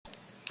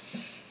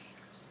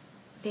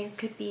There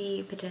could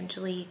be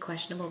potentially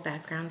questionable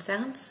background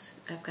sounds.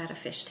 I've got a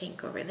fish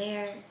tank over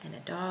there and a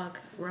dog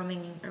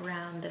roaming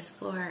around this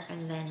floor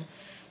and then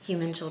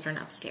human children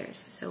upstairs.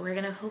 So we're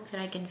going to hope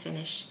that I can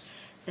finish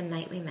The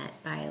Night We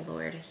Met by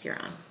Lord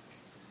Huron.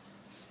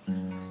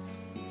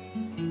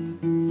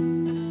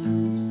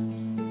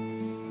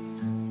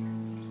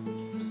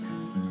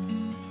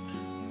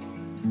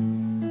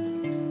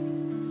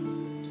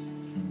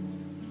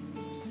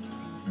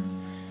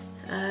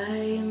 I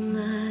am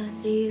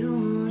not the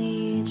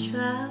only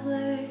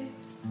traveler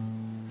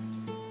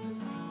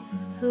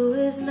who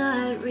has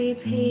not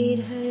repaid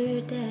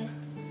her debt.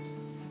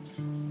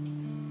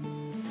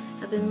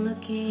 I've been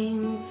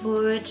looking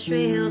for a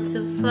trail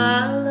to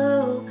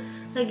follow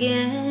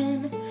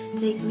again.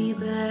 Take me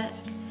back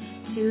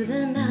to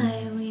the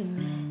night we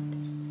met,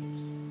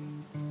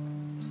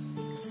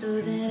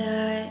 so that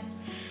I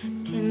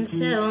can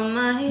tell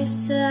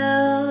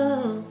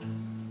myself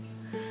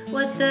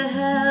what the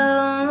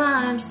hell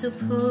I'm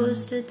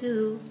supposed to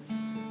do,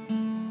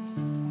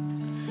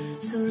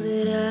 so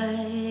that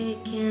I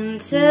can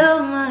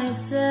tell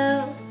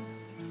myself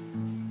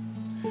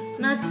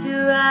not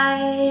to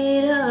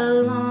ride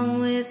along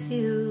with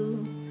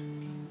you.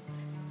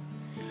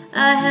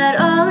 I had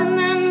all and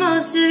then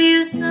most of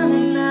you, some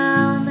and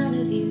now none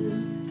of you.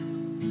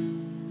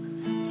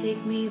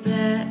 Take me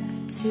back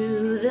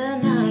to the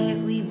night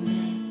we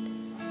met.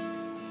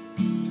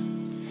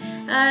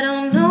 I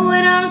don't know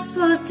what I'm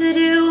supposed to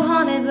do,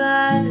 haunted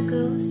by the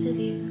ghost of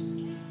you.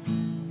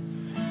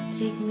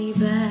 Take me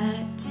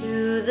back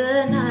to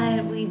the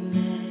night we met.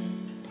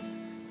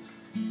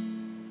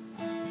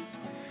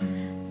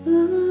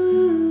 Ooh,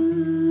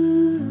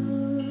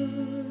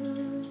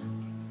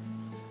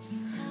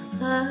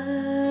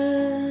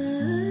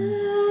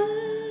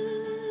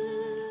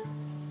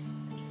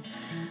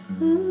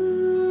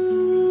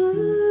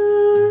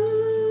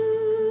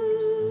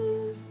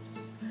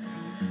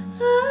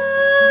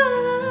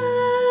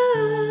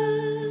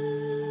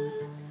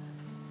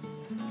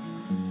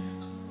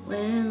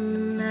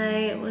 when the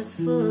night was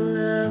full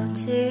of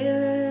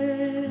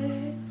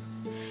terror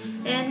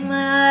and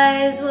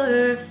my eyes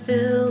were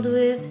filled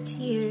with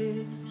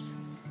tears,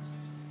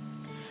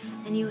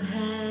 and you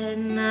had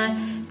not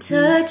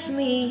touched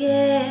me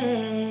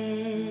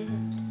yet,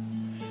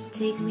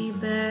 take me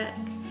back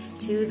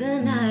to the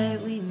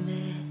night we met.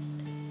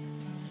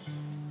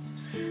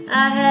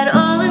 I had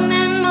all and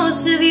then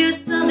most of you,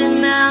 some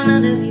and now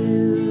none of you.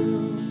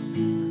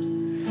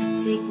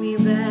 Take me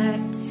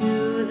back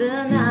to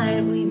the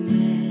night we met.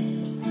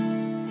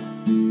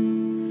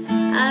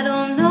 I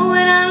don't know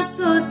what I'm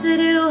supposed to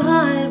do,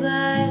 haunted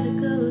by the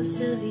ghost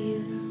of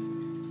you.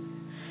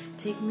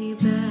 Take me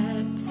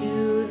back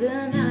to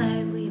the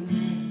night we met.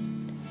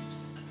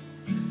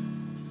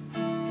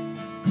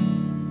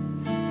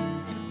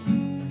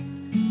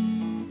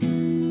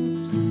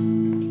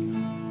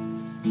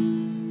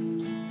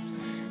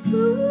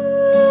 Ooh,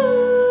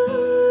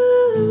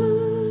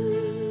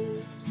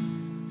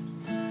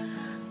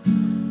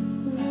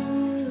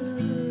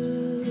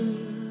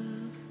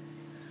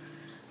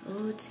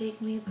 oh,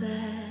 take me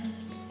back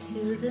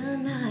to the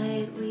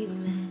night we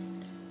met.